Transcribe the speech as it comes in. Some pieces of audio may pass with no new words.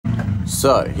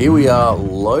So here we are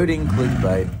loading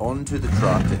clickbait onto the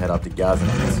truck to head up to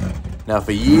Gazanets. Now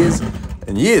for years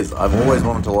and years I've always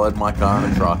wanted to load my car in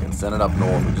a truck and send it up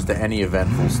north just to any event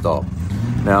full stop.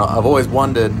 Now I've always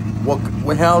wondered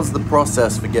how's the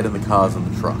process for getting the cars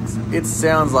in the trucks? It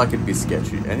sounds like it'd be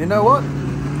sketchy, and you know what?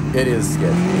 It is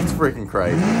sketchy. It's freaking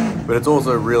crazy. But it's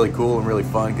also really cool and really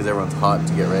fun because everyone's hyped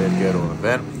to get ready to go to an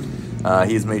event.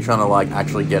 Here's me trying to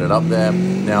actually get it up there.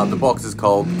 Now the box is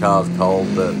cold, the car's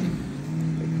cold, but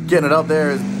getting it up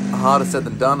there is harder said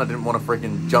than done. I didn't want to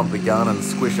freaking jump the gun and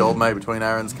squish old mate between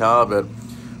Aaron's car, but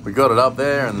we got it up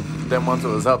there, and then once it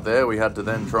was up there, we had to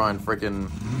then try and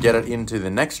freaking get it into the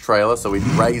next trailer. So we'd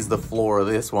raise the floor of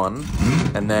this one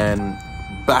and then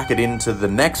back it into the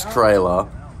next trailer,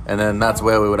 and then that's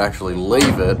where we would actually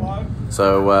leave it.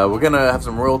 So we're going to have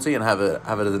some royalty and have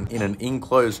it in an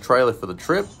enclosed trailer for the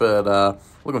trip, but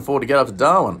looking forward to get up to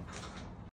Darwin.